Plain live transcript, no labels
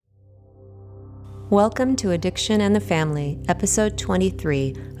Welcome to Addiction and the Family, Episode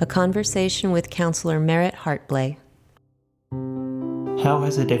 23, a conversation with Counselor Merritt Hartblay. How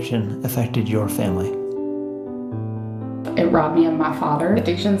has addiction affected your family? It robbed me of my father.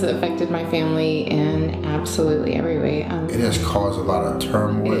 Addiction's affected my family in absolutely every way. It has caused a lot of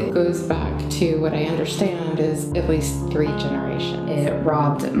turmoil. It goes back to what I understand is at least 3 generations. It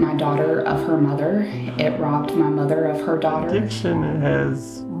robbed my daughter of her mother. It robbed my mother of her daughter. Addiction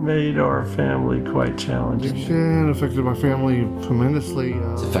has made our family quite challenging. Addiction affected my family tremendously.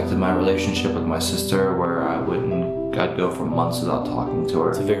 It's affected my relationship with my sister, where I'd go for months without talking to her.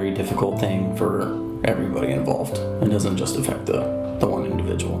 It's a very difficult thing for everybody involved. It doesn't just affect the one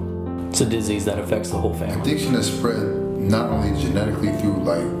individual. It's a disease that affects the whole family. Addiction is spread not only genetically through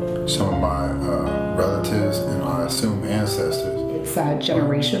some of my relatives and I assume ancestors. It's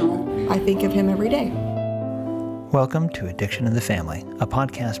generational. I think of him every day. Welcome to Addiction in the Family, a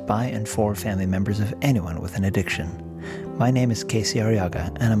podcast by and for family members of anyone with an addiction. My name is Casey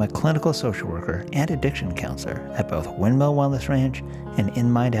Arriaga, and I'm a clinical social worker and addiction counselor at both Windmill Wellness Ranch and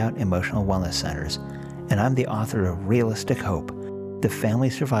In Mind Out Emotional Wellness Centers, and I'm the author of Realistic Hope, the family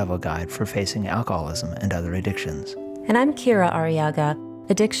survival guide for facing alcoholism and other addictions. And I'm Kira Arriaga,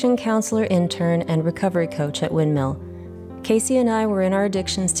 addiction counselor, intern, and recovery coach at Windmill. Casey and I were in our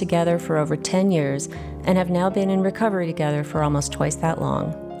addictions together for over 10 years and have now been in recovery together for almost twice that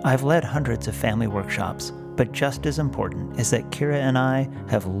long. I've led hundreds of family workshops, but just as important is that Kira and I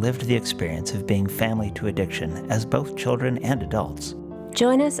have lived the experience of being family to addiction as both children and adults.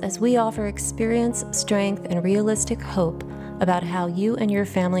 Join us as we offer experience, strength, and realistic hope about how you and your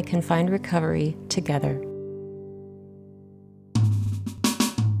family can find recovery together.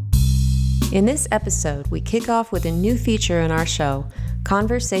 In this episode, we kick off with a new feature in our show,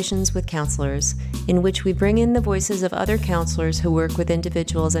 Conversations with Counselors, in which we bring in the voices of other counselors who work with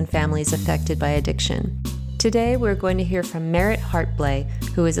individuals and families affected by addiction. Today, we're going to hear from Merritt Hartblay,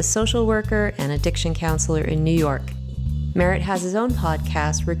 who is a social worker and addiction counselor in New York. Merritt has his own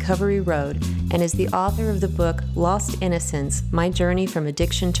podcast, Recovery Road, and is the author of the book Lost Innocence: My Journey from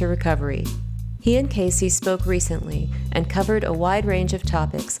Addiction to Recovery. He and Casey spoke recently and covered a wide range of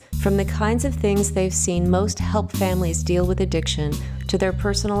topics, from the kinds of things they've seen most help families deal with addiction to their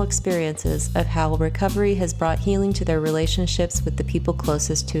personal experiences of how recovery has brought healing to their relationships with the people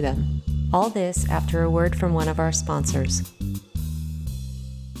closest to them. All this after a word from one of our sponsors.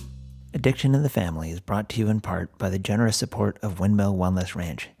 Addiction in the Family is brought to you in part by the generous support of Windmill Wellness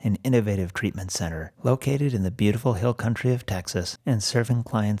Ranch, an innovative treatment center located in the beautiful hill country of Texas and serving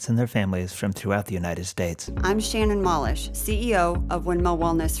clients and their families from throughout the United States. I'm Shannon Malish, CEO of Windmill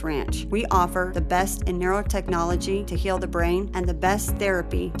Wellness Ranch. We offer the best in neurotechnology to heal the brain and the best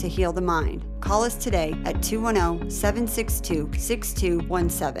therapy to heal the mind. Call us today at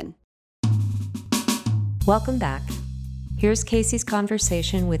 210-762-6217. Welcome back. Here's Casey's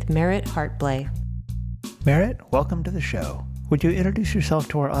conversation with Merritt Hartblay. Merritt, welcome to the show. Would you introduce yourself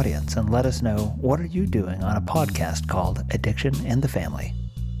to our audience and let us know what are you doing on a podcast called Addiction and the Family?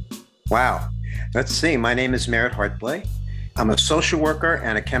 Wow. Let's see. My name is Merritt Hartblay. I'm a social worker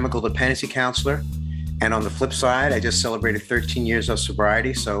and a chemical dependency counselor. And on the flip side, I just celebrated 13 years of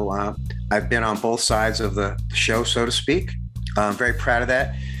sobriety. So I've been on both sides of the show, so to speak. I'm very proud of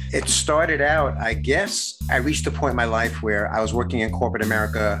that. It started out, I guess, I reached a point in my life where I was working in corporate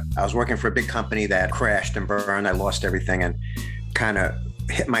America. I was working for a big company that crashed and burned. I lost everything and kind of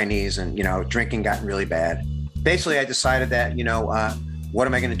hit my knees and, drinking got really bad. Basically, I decided that, what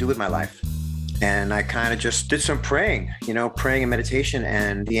am I going to do with my life? And I kind of just did some praying and meditation,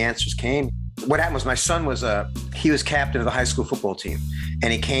 and the answers came. What happened was my son he was captain of the high school football team.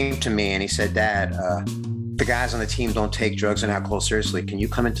 And he came to me and he said, Dad, the guys on the team don't take drugs and alcohol seriously. Can you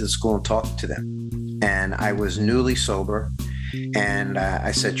come into the school and talk to them? And I was newly sober. And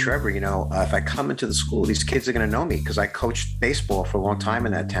I said, Trevor, if I come into the school, these kids are going to know me because I coached baseball for a long time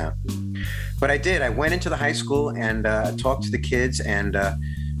in that town. But I did. I went into the high school and talked to the kids. And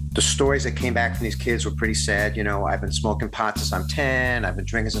the stories that came back from these kids were pretty sad. I've been smoking pot since I'm 10. I've been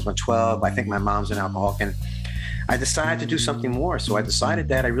drinking since I'm 12. I think my mom's an alcoholic. And I decided to do something more. So I decided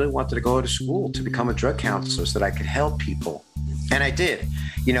that I really wanted to go to school to become a drug counselor so that I could help people. And I did.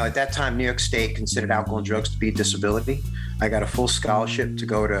 At that time, New York State considered alcohol and drugs to be a disability. I got a full scholarship to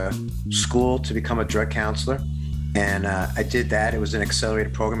go to school to become a drug counselor. And I did that. It was an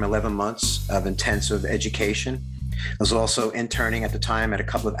accelerated program, 11 months of intensive education. I was also interning at the time at a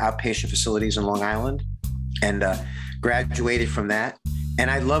couple of outpatient facilities in Long Island and graduated from that. And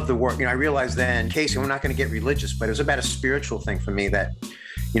I love the work. I realized then, Casey, we're not going to get religious, but it was about a spiritual thing for me that,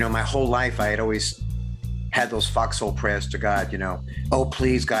 my whole life I had always had those foxhole prayers to God, oh,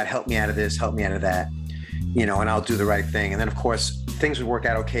 please, God, help me out of this, help me out of that, and I'll do the right thing. And then, of course, things would work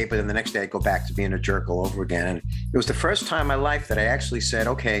out okay, but then the next day I'd go back to being a jerk all over again. And it was the first time in my life that I actually said,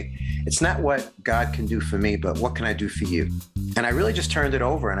 okay, it's not what God can do for me, but what can I do for you? And I really just turned it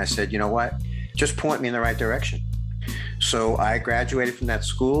over and I said, you know what, just point me in the right direction. So I graduated from that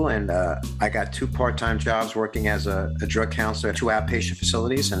school and I got 2 part-time jobs working as a drug counselor at 2 outpatient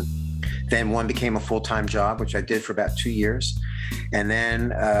facilities. And then one became a full-time job, which I did for about 2 years. And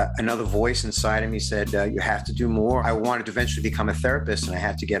then another voice inside of me said, you have to do more. I wanted to eventually become a therapist and I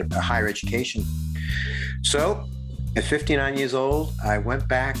had to get a higher education. So at 59 years old, I went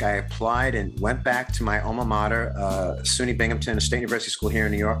back, I applied and went back to my alma mater, SUNY Binghamton, a state university school here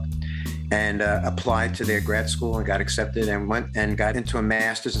in New York, and applied to their grad school and got accepted and went and got into a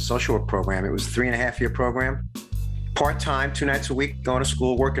master's in social work program. It was a 3.5-year program. Part-time, 2 nights a week, going to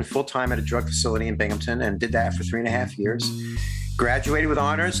school, working full-time at a drug facility in Binghamton, and did that for 3.5 years. Graduated with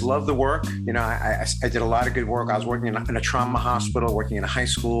honors, loved the work. I did a lot of good work. I was working in a trauma hospital, working in a high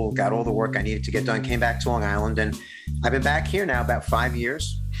school, got all the work I needed to get done, came back to Long Island, and I've been back here now about 5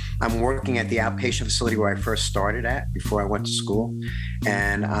 years. I'm working at the outpatient facility where I first started at before I went to school.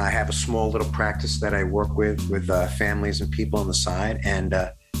 And I have a small little practice that I work with families and people on the side. And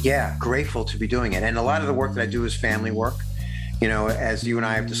grateful to be doing it. And a lot of the work that I do is family work. As you and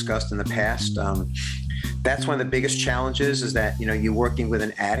I have discussed in the past, that's one of the biggest challenges is that, you're working with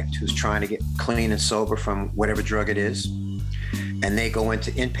an addict who's trying to get clean and sober from whatever drug it is. And they go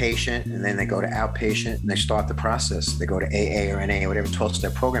into inpatient and then they go to outpatient and they start the process. They go to AA or NA or whatever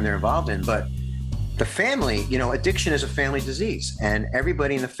 12-step program they're involved in. But the family, addiction is a family disease and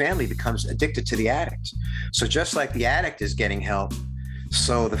everybody in the family becomes addicted to the addict. So just like the addict is getting help,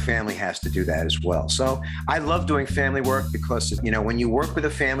 so the family has to do that as well. So I love doing family work because, when you work with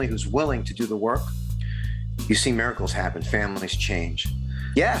a family who's willing to do the work, you see miracles happen, families change.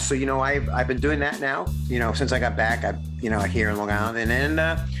 Yeah, so, I've been doing that now, since I got back, here in Long Island. And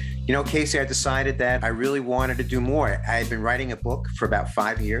then, Casey, I decided that I really wanted to do more. I had been writing a book for about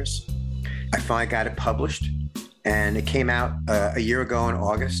 5 years. I finally got it published. And it came out a year ago in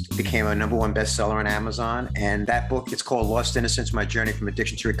August. It became a #1 bestseller on Amazon. And that book, it's called Lost Innocence, My Journey from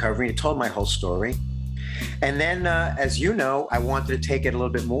Addiction to Recovery. It told my whole story. And then, as you know, I wanted to take it a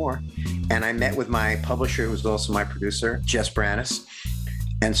little bit more. And I met with my publisher, who was also my producer, Jess Brannis,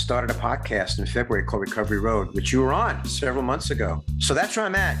 and started a podcast in February called Recovery Road, which you were on several months ago. So that's where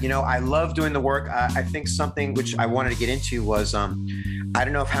I'm at. I love doing the work. I think something which I wanted to get into was, I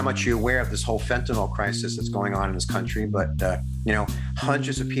don't know how much you're aware of this whole fentanyl crisis that's going on in this country, but,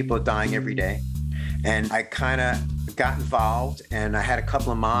 hundreds of people are dying every day. And I kind of got involved and I had a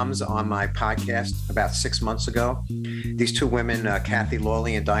couple of moms on my podcast about 6 months ago. These 2 women, Kathy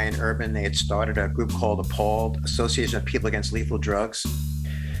Lawley and Diane Urban, they had started a group called APPALLed, Association of People Against Lethal Drugs,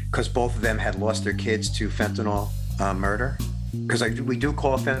 because both of them had lost their kids to fentanyl murder. Because we do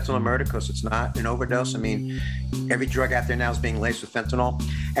call it fentanyl murder because it's not an overdose. I mean, every drug out there now is being laced with fentanyl.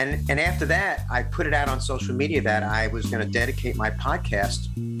 And after that, I put it out on social media that I was going to dedicate my podcast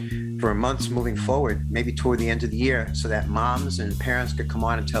for months moving forward, maybe toward the end of the year, so that moms and parents could come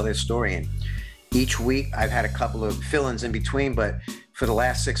on and tell their story. And each week, I've had a couple of fill-ins in between, but for the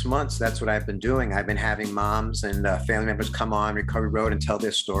last 6 months, that's what I've been doing. I've been having moms and family members come on Recovery Road and tell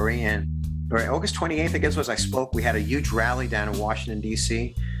their story. And August 28th, I guess, was I spoke. We had a huge rally down in Washington,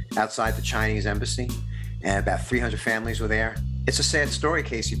 D.C., outside the Chinese embassy, and about 300 families were there. It's a sad story,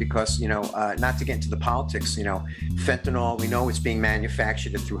 Casey, because, not to get into the politics, fentanyl, we know it's being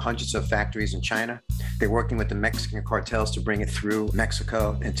manufactured through hundreds of factories in China. They're working with the Mexican cartels to bring it through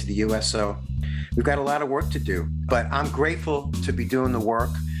Mexico into the U.S. So we've got a lot of work to do, but I'm grateful to be doing the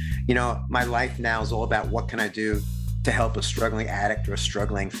work. My life now is all about what can I do to help a struggling addict or a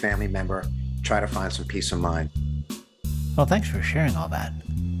struggling family member try to find some peace of mind. Well, thanks for sharing all that.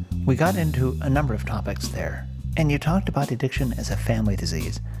 We got into a number of topics there, and you talked about addiction as a family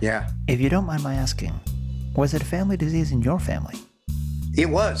disease. Yeah. If you don't mind my asking, was it a family disease in your family? It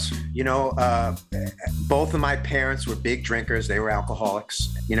was. Both of my parents were big drinkers. They were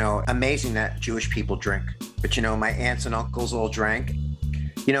alcoholics. Amazing that Jewish people drink. But, my aunts and uncles all drank.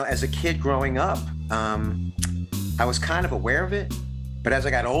 As a kid growing up, I was kind of aware of it. But as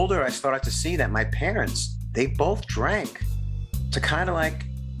I got older, I started to see that my parents, they both drank to kind of like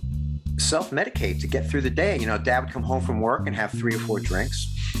self-medicate to get through the day. Dad would come home from work and have 3 or 4 drinks.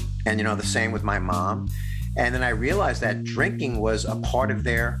 And, the same with my mom. And then I realized that drinking was a part of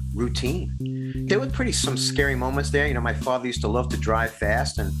their routine. there were some scary moments there. You know, my father used to love to drive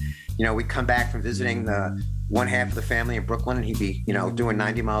fast, and, you know, we'd come back from visiting the one half of the family in Brooklyn, and he'd be, you know, doing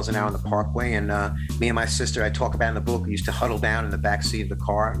 90 miles an hour on the Parkway. And me and my sister, I talk about in the book, we used to huddle down in the back seat of the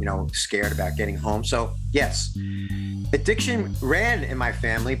car, you know, scared about getting home. So yes, addiction ran in my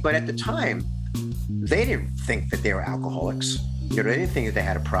family, but at the time, they didn't think that they were alcoholics. You know, they didn't think that they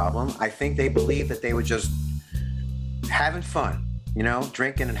had a problem. I think they believed that they were just having fun, you know,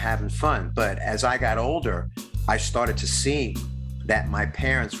 drinking and having fun. But as I got older, I started to see that my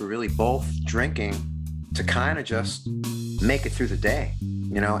parents were really both drinking to kind of just make it through the day,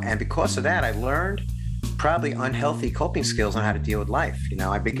 you know. And because of that, I learned probably unhealthy coping skills on how to deal with life. You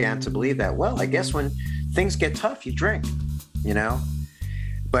know, I began to believe that, well, I guess when things get tough, you drink, you know.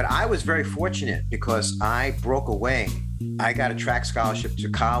 But I was very fortunate because I broke away. I got a track scholarship to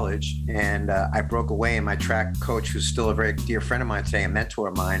college, and I broke away, and my track coach, who's still a very dear friend of mine today, a mentor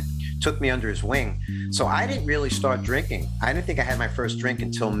of mine, took me under his wing. So I didn't really start drinking. I didn't think I had my first drink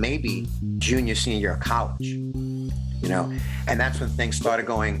until maybe junior, senior year of college, you know, and that's when things started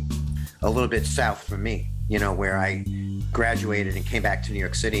going a little bit south for me, you know, where I graduated and came back to New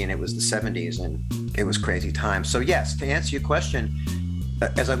York City, and it was the 70s, and it was crazy times. So yes, to answer your question,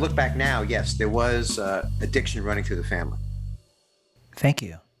 as I look back now, yes, there was addiction running through the family. Thank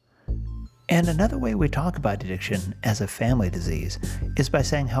you. And another way we talk about addiction as a family disease is by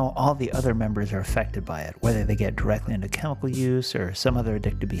saying how all the other members are affected by it, whether they get directly into chemical use or some other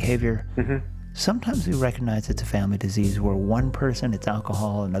addictive behavior. Mm-hmm. Sometimes we recognize it's a family disease where one person, it's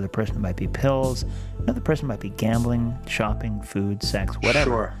alcohol, another person might be pills, another person might be gambling, shopping, food, sex,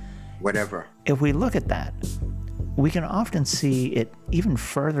 whatever. Sure, whatever. If we look at that, we can often see it even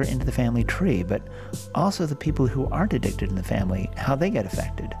further into the family tree, but also the people who aren't addicted in the family, how they get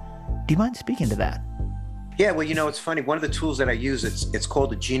affected. Do you mind speaking to that? Yeah, well, you know, it's funny. One of the tools that I use, it's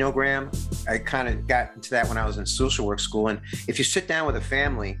called a genogram. I kind of got into that when I was in social work school. And if you sit down with a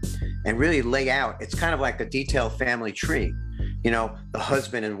family and really lay out, it's kind of like a detailed family tree. You know, the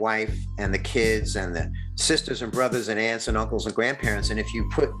husband and wife and the kids and the sisters and brothers and aunts and uncles and grandparents. And if you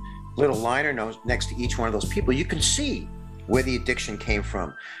put little liner notes next to each one of those people, you can see where the addiction came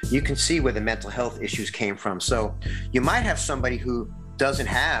from. You can see where the mental health issues came from. So you might have somebody who doesn't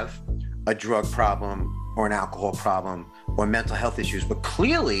have a drug problem or an alcohol problem or mental health issues, but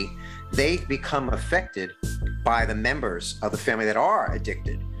clearly they become affected by the members of the family that are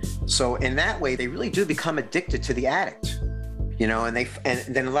addicted. So in that way, they really do become addicted to the addict, you know, and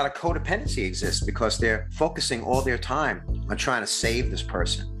then a lot of codependency exists because they're focusing all their time on trying to save this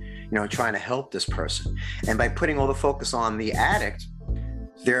person, you know, trying to help this person. And by putting all the focus on the addict,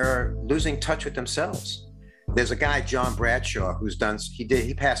 they're losing touch with themselves. There's a guy, John Bradshaw,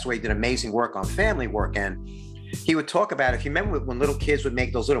 he passed away, did amazing work on family work. And he would talk about, if you remember when little kids would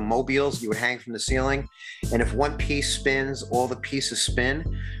make those little mobiles you would hang from the ceiling, and if one piece spins, all the pieces spin.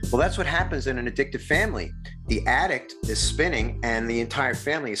 Well, that's what happens in an addictive family. The addict is spinning and the entire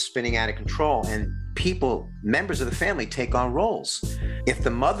family is spinning out of control. And people, members of the family, take on roles. If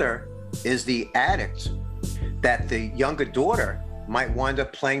the mother is the addict, that the younger daughter might wind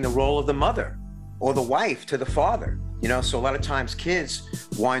up playing the role of the mother, or the wife to the father, you know? So a lot of times kids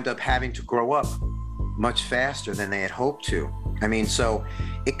wind up having to grow up much faster than they had hoped to. I mean, so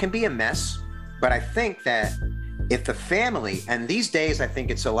it can be a mess, but I think that if the family, and these days I think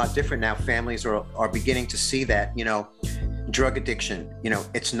it's a lot different now, families are beginning to see that, you know, drug addiction, you know,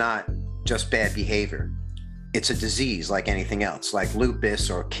 it's not just bad behavior. It's a disease like anything else, like lupus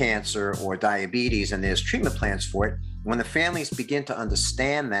or cancer or diabetes, and there's treatment plans for it. When the families begin to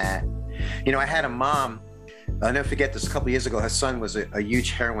understand that, you know, I had a mom, I'll never forget this, a couple of years ago, her son was a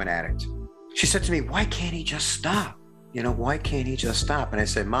huge heroin addict. She said to me, why can't he just stop? You know, why can't he just stop? And I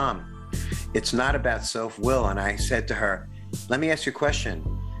said, Mom, it's not about self-will. And I said to her, let me ask you a question.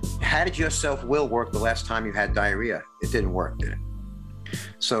 How did your self-will work the last time you had diarrhea? It didn't work, did it?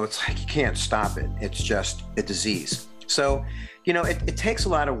 So it's like, you can't stop it. It's just a disease. So, you know, it takes a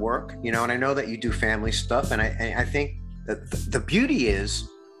lot of work, you know, and I know that you do family stuff. And I think that the beauty is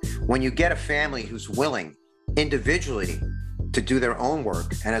when you get a family who's willing individually to do their own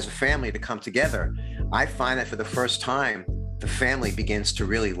work and as a family to come together, I find that for the first time, the family begins to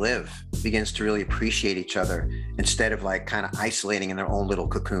really live, begins to really appreciate each other instead of like kind of isolating in their own little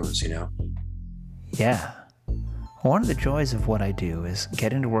cocoons, you know? Yeah. One of the joys of what I do is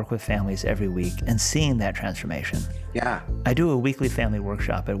getting to work with families every week and seeing that transformation. Yeah. I do a weekly family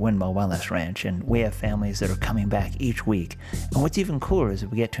workshop at Windmill Wellness Ranch, and we have families that are coming back each week. And what's even cooler is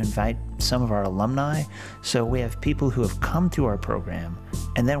that we get to invite some of our alumni. So we have people who have come through our program,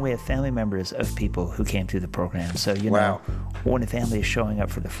 and then we have family members of people who came through the program. So, you know, when a family is showing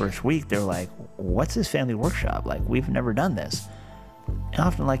up for the first week, they're like, what's this family workshop? Like, we've never done this. And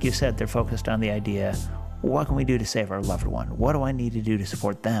often, like you said, they're focused on the idea, what can we do to save our loved one? What do I need to do to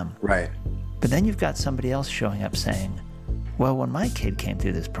support them? Right. But then you've got somebody else showing up saying, well, when my kid came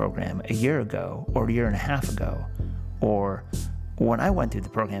through this program a year ago, or a year and a half ago, or when I went through the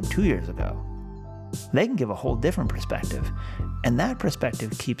program 2 years ago, they can give a whole different perspective. And that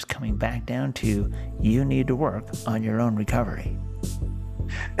perspective keeps coming back down to, you need to work on your own recovery.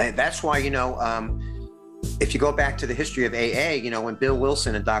 And that's why, if you go back to the history of AA, when Bill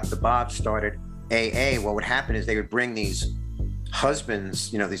Wilson and Dr. Bob started AA, what would happen is they would bring these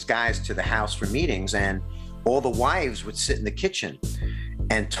husbands, these guys to the house for meetings, and all the wives would sit in the kitchen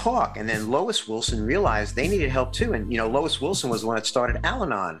and talk. And then Lois Wilson realized they needed help too. And, Lois Wilson was the one that started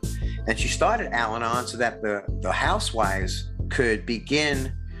Al-Anon. And she started Al-Anon so that the housewives could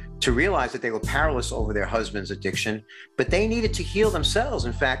begin to realize that they were powerless over their husband's addiction, but they needed to heal themselves.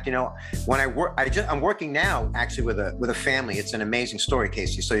 In fact, when I'm working now actually with a family. It's an amazing story,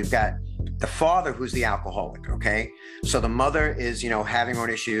 Casey. So you've got the father who's the alcoholic, okay? So the mother is, having her own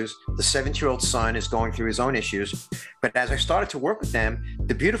issues. The 17-year-old son is going through his own issues. But as I started to work with them,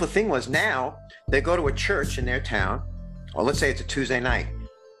 the beautiful thing was now they go to a church in their town, or let's say it's a Tuesday night.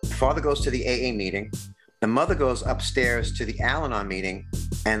 The father goes to the AA meeting. The mother goes upstairs to the Al-Anon meeting,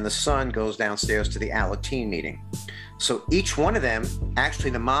 and the son goes downstairs to the Alateen meeting. So each one of them, actually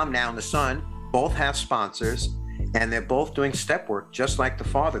the mom now and the son, both have sponsors, and they're both doing step work, just like the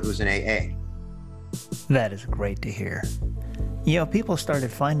father who's in AA. That is great to hear. People started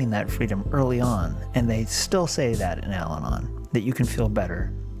finding that freedom early on, and they still say that in Al-Anon, that you can feel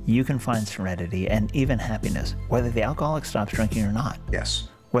better, you can find serenity, and even happiness, whether the alcoholic stops drinking or not. Yes.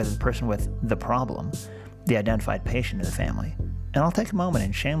 Whether the person with the problem, the identified patient in the family. And I'll take a moment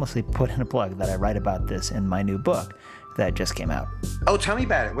and shamelessly put in a plug that I write about this in my new book that just came out. Oh, tell me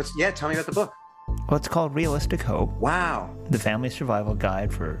about it. Tell me about the book. Well, it's called Realistic Hope. Wow. The Family Survival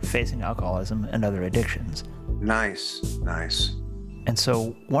Guide for Facing Alcoholism and Other Addictions. Nice. And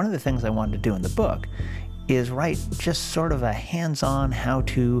so one of the things I wanted to do in the book is write just sort of a hands-on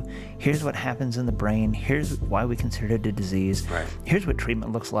how-to, here's what happens in the brain, here's why we consider it a disease, right. Here's what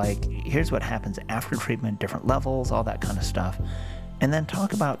treatment looks like, here's what happens after treatment, different levels, all that kind of stuff. And then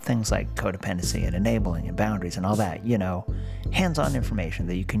talk about things like codependency and enabling and boundaries and all that, hands-on information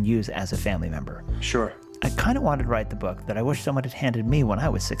that you can use as a family member. Sure. I kind of wanted to write the book that I wish someone had handed me when I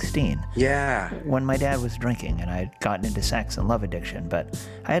was 16. Yeah. When my dad was drinking and I'd gotten into sex and love addiction, but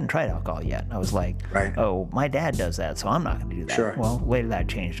I hadn't tried alcohol yet. I was like, right. Oh, my dad does that, so I'm not going to do that. Sure. Well, later that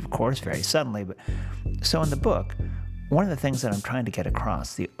changed, of course, very suddenly. But so in the book, one of the things that I'm trying to get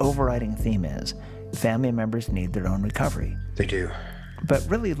across, the overriding theme is family members need their own recovery. They do. But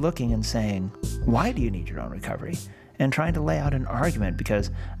really looking and saying, why do you need your own recovery? And trying to lay out an argument, because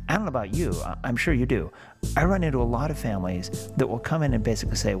I don't know about you, I'm sure you do. I run into a lot of families that will come in and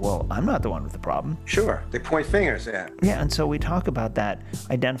basically say, well, I'm not the one with the problem. Sure, they point fingers at. Yeah, and so we talk about that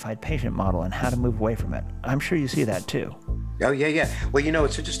identified patient model and how to move away from it. I'm sure you see that too. Oh, yeah. Well,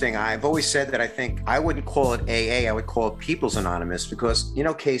 it's interesting. I've always said that I think I wouldn't call it AA, I would call it People's Anonymous, because,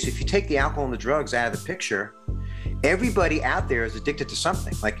 Case, if you take the alcohol and the drugs out of the picture, everybody out there is addicted to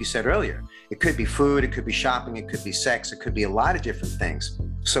something, like you said earlier. It could be food, it could be shopping, it could be sex, it could be a lot of different things.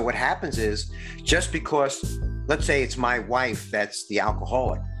 So what happens is, just because, let's say it's my wife that's the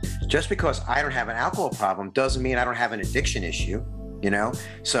alcoholic, just because I don't have an alcohol problem doesn't mean I don't have an addiction issue,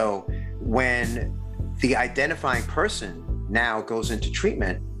 So when the identifying person now goes into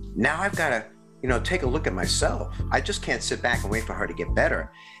treatment, now I've got to, take a look at myself. I just can't sit back and wait for her to get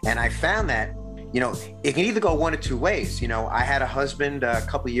better. And I found that it can either go one of two ways. I had a husband a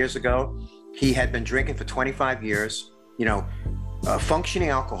couple of years ago. He had been drinking for 25 years, a functioning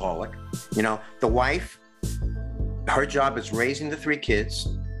alcoholic. The wife, her job is raising the 3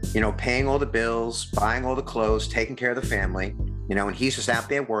 kids, paying all the bills, buying all the clothes, taking care of the family, and he's just out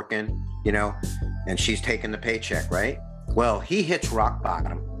there working, and she's taking the paycheck, right? Well, he hits rock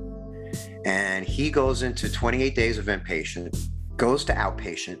bottom and he goes into 28 days of inpatient, goes to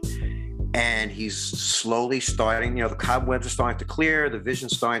outpatient, and he's slowly starting, the cobwebs are starting to clear, the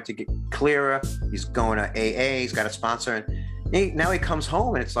vision's starting to get clearer. He's going to AA, he's got a sponsor, and now he comes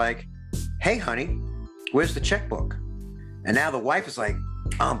home and it's like, hey, honey, where's the checkbook? And now the wife is like,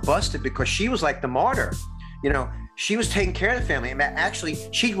 I'm busted, because she was like the martyr. She was taking care of the family. And actually,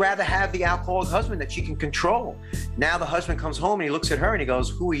 she'd rather have the alcoholic husband that she can control. Now the husband comes home and he looks at her and he goes,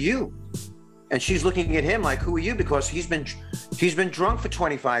 who are you? And she's looking at him like, who are you? Because he's been drunk for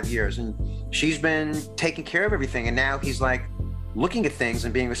 25 years and she's been taking care of everything. And now he's like looking at things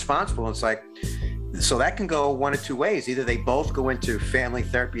and being responsible. It's like, So that can go one of two ways. Either they both go into family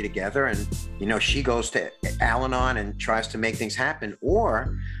therapy together and, she goes to Al-Anon and tries to make things happen.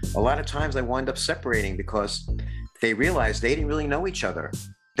 Or a lot of times they wind up separating because they realize they didn't really know each other.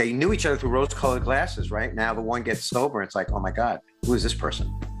 They knew each other through rose-colored glasses, right? Now the one gets sober. It's like, oh my God, who is this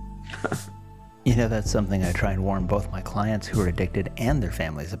person? That's something I try and warn both my clients who are addicted and their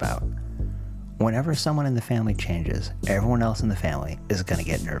families about. Whenever someone in the family changes, everyone else in the family is going to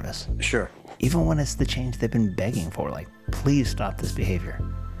get nervous. Sure. Even when it's the change they've been begging for, like, please stop this behavior.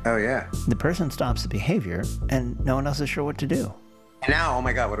 Oh, yeah. The person stops the behavior, and no one else is sure what to do. Now, oh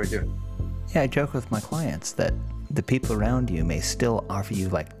my God, what do I do? Yeah, I joke with my clients that the people around you may still offer you,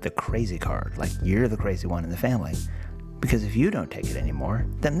 like, the crazy card, like you're the crazy one in the family. Because if you don't take it anymore,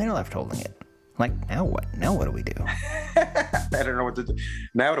 then they're left holding it. Like, now what? Now what do we do? I don't know what to do.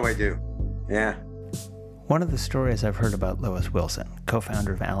 Now what do I do? Yeah. One of the stories I've heard about Lois Wilson,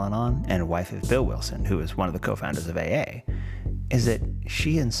 co-founder of Al-Anon and wife of Bill Wilson, who is one of the co-founders of AA, is that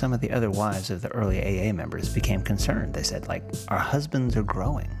she and some of the other wives of the early AA members became concerned. They said, like, our husbands are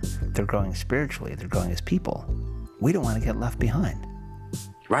growing. They're growing spiritually. They're growing as people. We don't want to get left behind.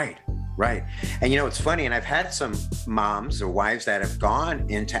 Right. And it's funny, and I've had some moms or wives that have gone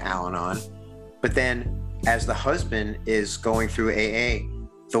into Al-Anon, but then as the husband is going through AA,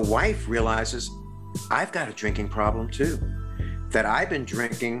 the wife realizes, I've got a drinking problem too, that I've been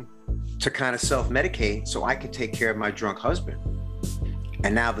drinking to kind of self-medicate so I could take care of my drunk husband.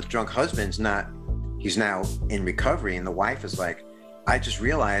 And now the drunk husband's he's now in recovery, and the wife is like, I just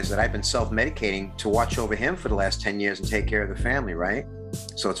realized that I've been self-medicating to watch over him for the last 10 years and take care of the family, right?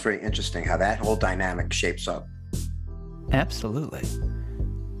 So it's very interesting how that whole dynamic shapes up. Absolutely.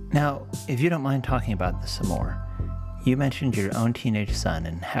 Now, if you don't mind talking about this some more, you mentioned your own teenage son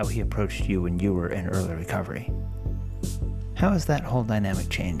and how he approached you when you were in early recovery. How has that whole dynamic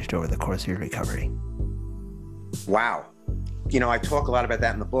changed over the course of your recovery? Wow. I talk a lot about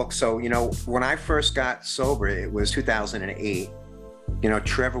that in the book. So, when I first got sober, it was 2008.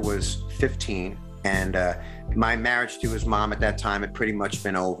 Trevor was 15, and my marriage to his mom at that time had pretty much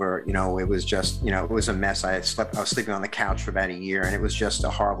been over. It was just, it was a mess. I was sleeping on the couch for about a year, and it was just a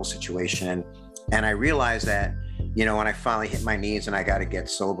horrible situation. And I realized that, when I finally hit my knees and I got to get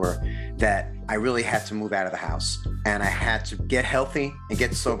sober, that I really had to move out of the house, and I had to get healthy and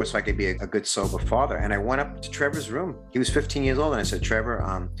get sober so I could be a good sober father. And I went up to Trevor's room. He was 15 years old, and I said,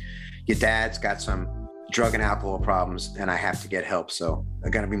 Trevor, your dad's got some drug and alcohol problems, and I have to get help, so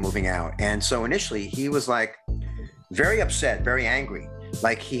I'm going to be moving out. And so initially he was like very upset, very angry,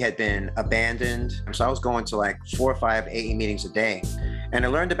 like he had been abandoned. So I was going to like 4 or 5 AA meetings a day, and I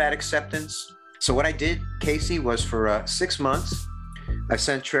learned about acceptance. So what I did, Casey, was for 6 months, I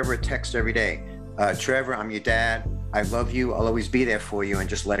sent Trevor a text every day. Trevor, I'm your dad. I love you. I'll always be there for you, and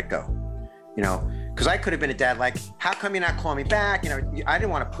just let it go. Because I could have been a dad like, how come you're not calling me back? I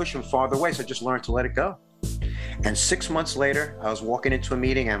didn't want to push him farther away, so I just learned to let it go. And 6 months later, I was walking into a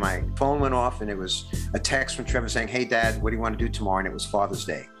meeting and my phone went off, and it was a text from Trevor saying, hey, Dad, what do you want to do tomorrow? And it was Father's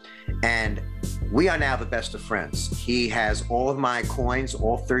Day. And we are now the best of friends. He has all of my coins,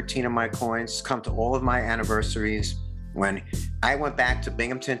 all 13 of my coins, come to all of my anniversaries. When I went back to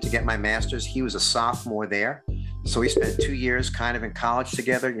Binghamton to get my master's, he was a sophomore there. So we spent 2 years kind of in college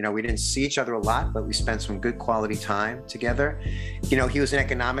together. We didn't see each other a lot, but we spent some good quality time together. He was an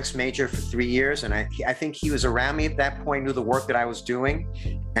economics major for 3 years, and I think he was around me at that point, knew the work that I was doing.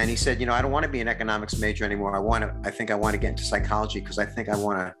 And he said, I don't want to be an economics major anymore. I think I want to get into psychology because I think I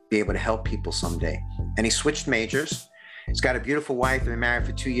want to be able to help people someday. And he switched majors. He's got a beautiful wife. They've been married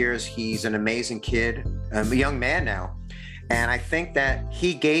for 2 years. He's an amazing kid, a young man now. And I think that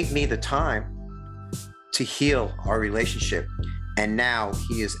he gave me the time to heal our relationship. And now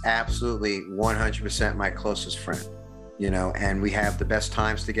he is absolutely 100% my closest friend, and we have the best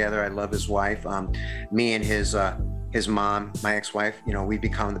times together. I love his wife. Me and his mom, my ex-wife, we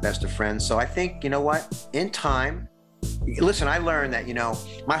become the best of friends. So I think, in time, listen, I learned that,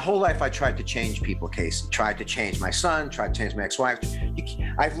 my whole life I tried to change people, Casey. Tried to change my son, tried to change my ex-wife.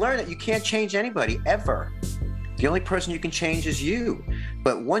 I've learned that you can't change anybody ever. The only person you can change is you.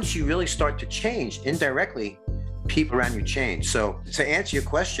 But once you really start to change indirectly, people around you change. So to answer your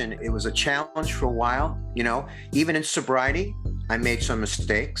question, it was a challenge for a while. Even in sobriety, I made some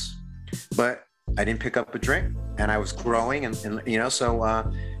mistakes, but I didn't pick up a drink, and I was growing. And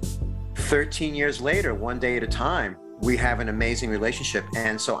so 13 years later, one day at a time, we have an amazing relationship.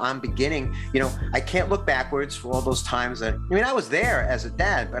 And so I'm beginning, I can't look backwards for all those times that, I was there as a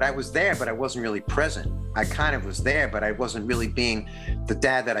dad, but I was there, but I wasn't really present. I kind of was there, but I wasn't really being the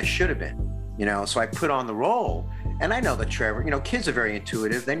dad that I should have been, so I put on the role. And I know that Trevor, kids are very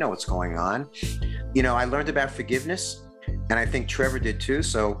intuitive. They know what's going on. I learned about forgiveness, and I think Trevor did too.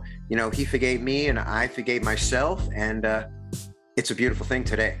 So, he forgave me and I forgave myself, and it's a beautiful thing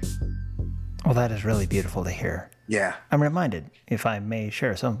today. Well, that is really beautiful to hear. Yeah. I'm reminded, if I may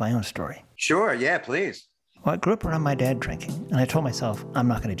share some of my own story. Sure, yeah, please. Well, I grew up around my dad drinking, and I told myself, I'm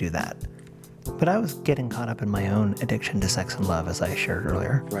not going to do that. But I was getting caught up in my own addiction to sex and love, as I shared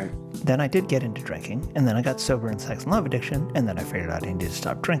earlier. Right. Then I did get into drinking, and then I got sober in sex and love addiction, and then I figured out I needed to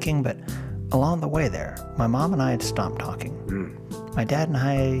stop drinking, but along the way there, my mom and I had stopped talking. My dad and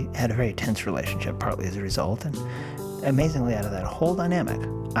I had a very tense relationship, partly as a result, and amazingly, out of that whole dynamic,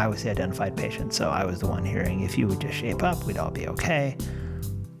 I was the identified patient, so I was the one hearing, if you would just shape up, we'd all be okay.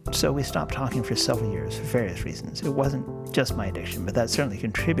 So we stopped talking for several years for various reasons. It wasn't just my addiction, but that certainly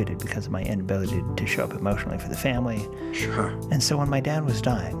contributed because of my inability to show up emotionally for the family. Sure. And so when my dad was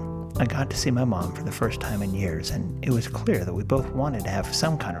dying, I got to see my mom for the first time in years, and it was clear that we both wanted to have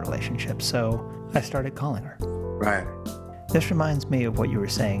some kind of relationship, so I started calling her. Right. This reminds me of what you were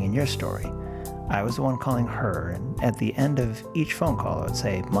saying in your story. I was the one calling her, and at the end of each phone call, I would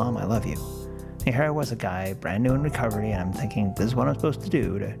say, Mom, I love you. And here I was, a guy, brand new in recovery, and I'm thinking, this is what I'm supposed to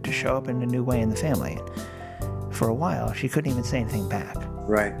do to show up in a new way in the family. For a while, she couldn't even say anything back.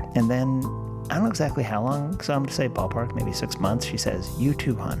 Right. And then, I don't know exactly how long, so I'm going to say ballpark, maybe 6 months, she says, you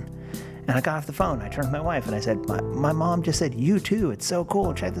too, hon. And I got off the phone, I turned to my wife, and I said, my mom just said, you too, it's so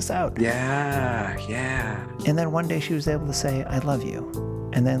cool, check this out. Yeah. And then one day she was able to say, I love you.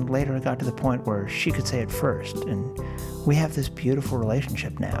 And then later it got to the point where she could say it first. And we have this beautiful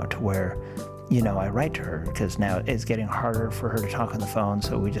relationship now to where, I write to her because now it's getting harder for her to talk on the phone,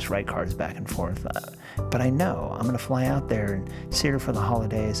 so we just write cards back and forth. But I know I'm going to fly out there and see her for the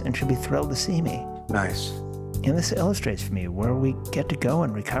holidays, and she'll be thrilled to see me. Nice. And this illustrates for me where we get to go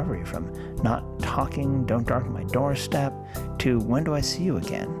in recovery from not talking, don't darken my doorstep, to when do I see you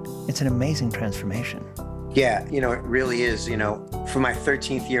again? It's an amazing transformation. Yeah, it really is. For my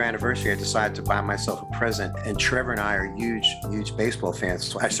 13th year anniversary, I decided to buy myself a present, and Trevor and I are huge baseball fans.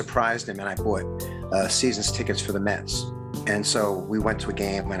 So I surprised him and I bought season's tickets for the Mets. And so we went to a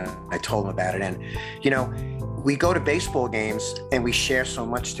game and I told him about it. And, we go to baseball games and we share so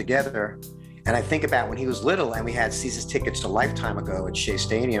much together. And I think about when he was little and we had season's tickets a lifetime ago at Shea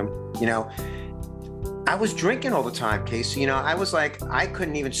Stadium, I was drinking all the time, Casey. I was like, I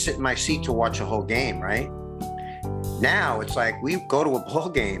couldn't even sit in my seat to watch a whole game, right? Now it's like we go to a ball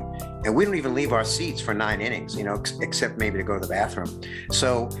game and we don't even leave our seats for 9 innings, except maybe to go to the bathroom.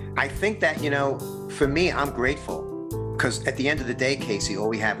 So I think that, for me, I'm grateful because at the end of the day, Casey, all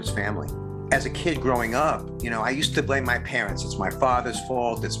we have is family. As a kid growing up, I used to blame my parents. It's my father's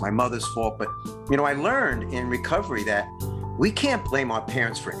fault. It's my mother's fault. But, I learned in recovery that we can't blame our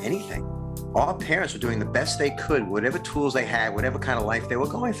parents for anything. Our parents were doing the best they could, whatever tools they had, whatever kind of life they were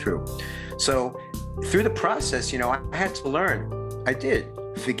going through. So through the process, I had to learn. I did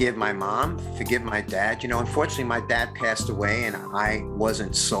forgive my mom, forgive my dad. Unfortunately, my dad passed away and I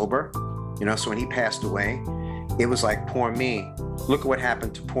wasn't sober. So when he passed away, it was like, poor me. Look at what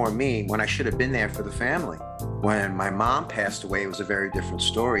happened to poor me when I should have been there for the family. When my mom passed away, it was a very different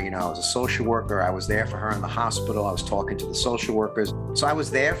story. I was a social worker. I was there for her in the hospital. I was talking to the social workers. So I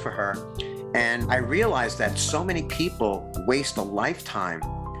was there for her. And I realized that so many people waste a lifetime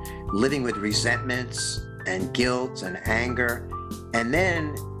living with resentments and guilt and anger. And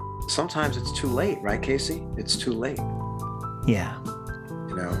then sometimes it's too late, right, Casey? It's too late. Yeah.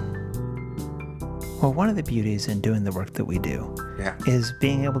 Well, one of the beauties in doing the work that we do is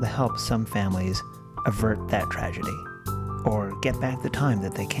being able to help some families avert that tragedy or get back the time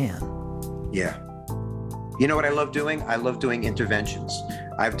that they can. Yeah. You know what I love doing? I love doing interventions.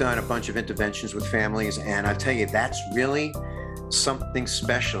 I've done a bunch of interventions with families, and I tell you, that's really something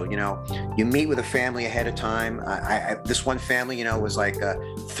special. You meet with a family ahead of time. This one family, was like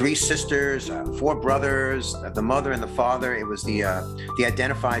 3 sisters, 4 brothers, the mother and the father. It was the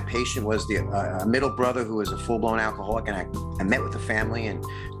identified patient was the middle brother who was a full-blown alcoholic. And I met with the family and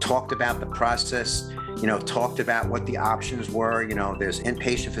talked about the process, talked about what the options were. There's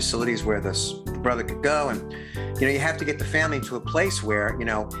inpatient facilities where this brother could go. And, you have to get the family to a place where,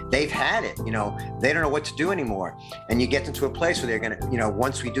 they've had it, they don't know what to do anymore. And you get them to a place where they're going to,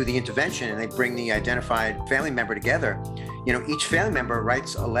 once we do the intervention and they bring the identified family member together, each family member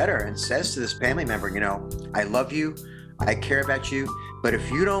writes a letter and says to this family member, I love you, I care about you, but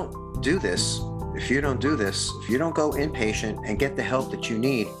if you don't do this, if you don't go inpatient and get the help that you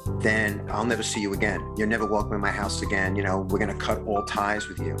need, then I'll never see you again. You're never welcome in my house again. We're going to cut all ties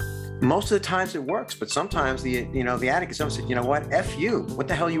with you. Most of the times it works, but sometimes the addict is said, you know what, F you. What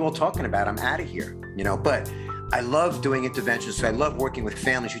the hell are you all talking about? I'm out of here. But I love doing interventions. So I love working with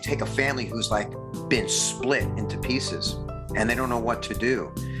families. You take a family who's like been split into pieces and they don't know what to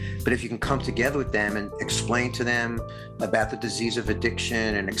do. But if you can come together with them and explain to them about the disease of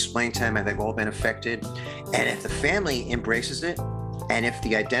addiction and explain to them how they've all been affected, and if the family embraces it, and if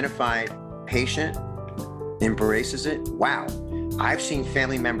the identified patient embraces it, wow. I've seen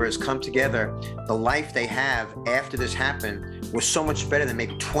family members come together. The life they have after this happened was so much better than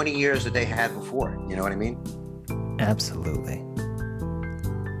maybe 20 years that they had before. You know what I mean? Absolutely.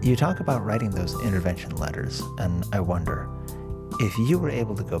 You talk about writing those intervention letters, and I wonder, if you were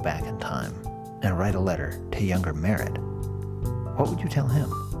able to go back in time and write a letter to younger Merritt, what would you tell him?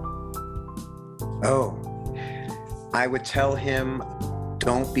 Oh, I would tell him,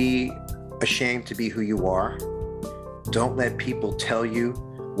 don't be ashamed to be who you are. Don't let people tell you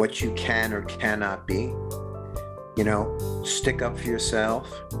what you can or cannot be. You know, stick up for yourself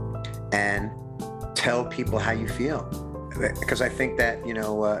and tell people how you feel. Because I think that,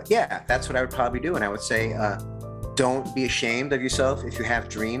 that's what I would probably do. And I would say, don't be ashamed of yourself. If you have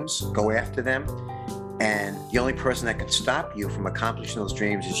dreams, go after them. And the only person that can stop you from accomplishing those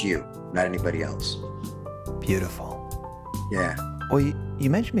dreams is you, not anybody else. Beautiful. Yeah. Well, you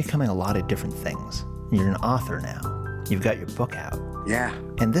mentioned becoming a lot of different things. You're an author now. You've got your book out. Yeah.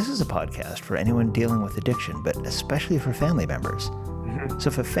 And this is a podcast for anyone dealing with addiction, but especially for family members. Mm-hmm. So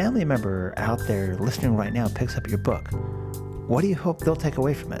if a family member out there listening right now picks up your book, what do you hope they'll take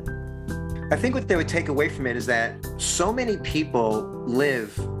away from it? I think what they would take away from it is that so many people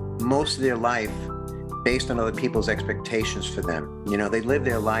live most of their life based on other people's expectations for them. You know, they live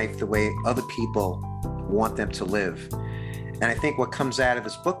their life the way other people want them to live. And I think what comes out of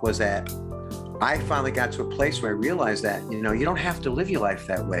this book was that I finally got to a place where I realized that, you don't have to live your life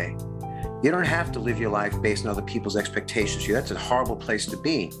that way. You don't have to live your life based on other people's expectations. That's a horrible place to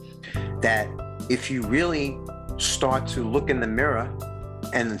be. That if you really start to look in the mirror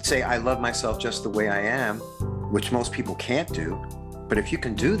and say, I love myself just the way I am, which most people can't do. But if you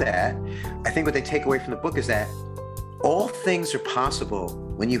can do that, I think what they take away from the book is that all things are possible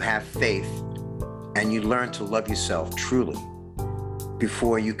when you have faith and you learn to love yourself truly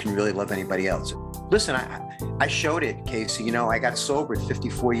before you can really love anybody else. Listen, I showed it, Casey. I got sober at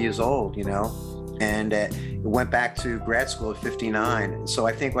 54 years old, and went back to grad school at 59. So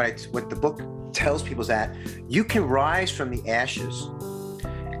I think what the book tells people is that you can rise from the ashes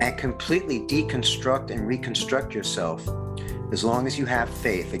and completely deconstruct and reconstruct yourself as long as you have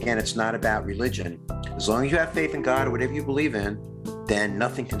faith. Again, it's not about religion. As long as you have faith in God or whatever you believe in, then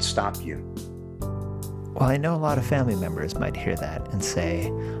nothing can stop you. Well, I know a lot of family members might hear that and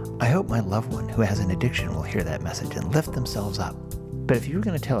say, I hope my loved one who has an addiction will hear that message and lift themselves up. But if you were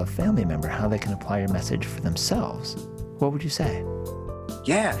going to tell a family member how they can apply your message for themselves, what would you say?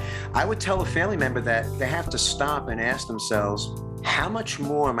 Yeah, I would tell a family member that they have to stop and ask themselves, how much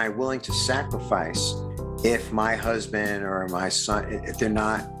more am I willing to sacrifice if my husband or my son, if they're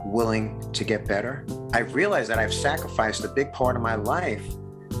not willing to get better? I've realized that I've sacrificed a big part of my life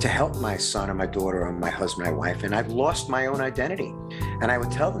to help my son or my daughter or my husband, my wife, and I've lost my own identity. And I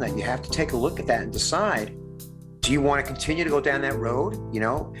would tell them that you have to take a look at that and decide, do you want to continue to go down that road,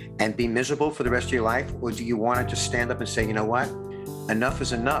 and be miserable for the rest of your life? Or do you want to just stand up and say, you know what, enough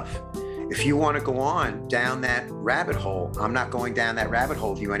is enough. If you want to go on down that rabbit hole, I'm not going down that rabbit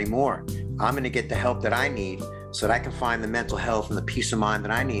hole with you anymore. I'm going to get the help that I need so that I can find the mental health and the peace of mind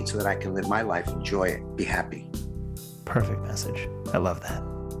that I need so that I can live my life, enjoy it, be happy. Perfect message. I love that.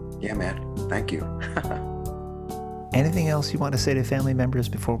 Yeah, man. Thank you. Anything else you want to say to family members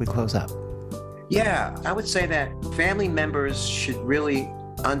before we close up? Yeah, I would say that family members should really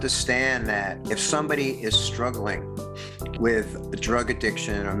understand that if somebody is struggling with drug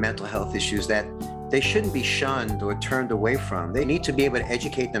addiction or mental health issues, that they shouldn't be shunned or turned away from. They need to be able to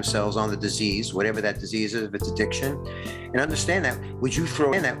educate themselves on the disease, whatever that disease is, if it's addiction, and understand that would you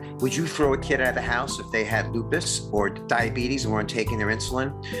throw a kid out of the house if they had lupus or diabetes and weren't taking their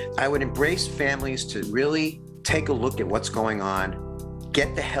insulin? I would embrace families to really take a look at what's going on,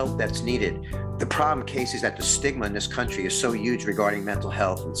 get the help that's needed. The problem, Casey, is that the stigma in this country is so huge regarding mental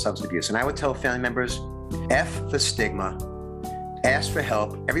health and substance abuse. And I would tell family members, F the stigma, ask for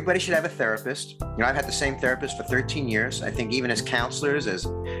help. Everybody should have a therapist. I've had the same therapist for 13 years. I think even as counselors,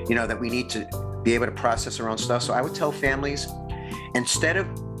 that we need to be able to process our own stuff. So I would tell families, instead of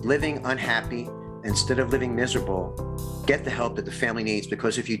living unhappy, instead of living miserable, get the help that the family needs,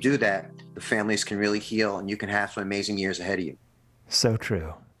 because if you do that, the families can really heal and you can have some amazing years ahead of you. So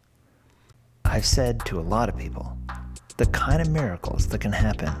true. I've said to a lot of people, the kind of miracles that can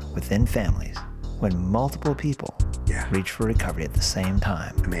happen within families when multiple people reach for recovery at the same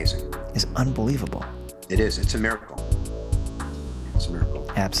time amazing, is unbelievable. It is. It's a miracle. It's a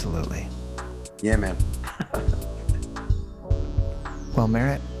miracle. Absolutely. Yeah, man. Well,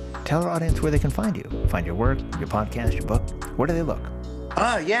 Merritt, tell our audience where they can find you. Find your work, your podcast, your book. Where do they look?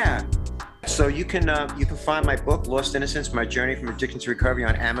 Yeah. So you can find my book, Lost Innocence, My Journey from Addiction to Recovery,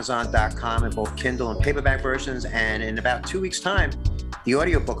 on Amazon.com in both Kindle and paperback versions. And in about 2 weeks' time, the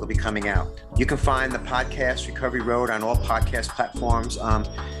audiobook will be coming out. You can find the podcast, Recovery Road, on all podcast platforms.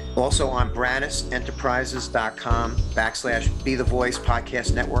 Also on BrannisEnterprises.com/Be The Voice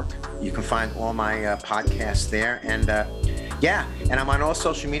Podcast Network. You can find all my podcasts there. And and I'm on all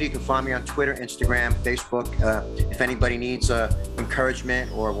social media. You can find me on Twitter, Instagram, Facebook. If anybody needs encouragement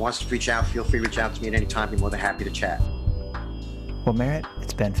or wants to reach out, feel free to reach out to me at any time. I'd be more than happy to chat. Well, Merritt,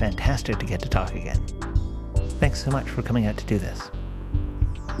 it's been fantastic to get to talk again. Thanks so much for coming out to do this.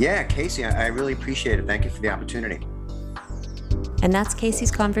 Yeah, Casey, I really appreciate it. Thank you for the opportunity. And that's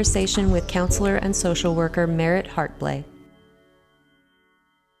Casey's conversation with counselor and social worker Merritt Hartblay.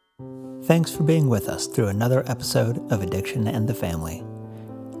 Thanks for being with us through another episode of Addiction and the Family.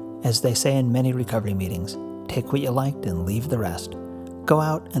 As they say in many recovery meetings, take what you liked and leave the rest. Go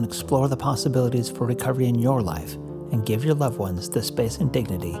out and explore the possibilities for recovery in your life and give your loved ones the space and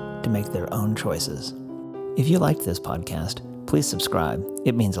dignity to make their own choices. If you liked this podcast, please subscribe.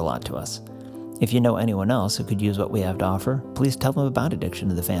 It means a lot to us. If you know anyone else who could use what we have to offer, please tell them about Addiction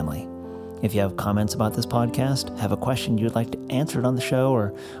to the Family. If you have comments about this podcast, have a question you'd like to answer it on the show,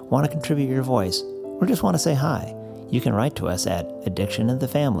 or want to contribute your voice, or just want to say hi, you can write to us at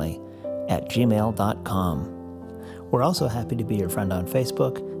addictionandthefamily@gmail.com. We're also happy to be your friend on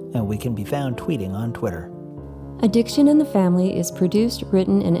Facebook, and we can be found tweeting on Twitter. Addiction and the Family is produced,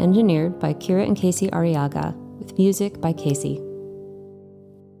 written, and engineered by Kira and Casey Arriaga, with music by Casey.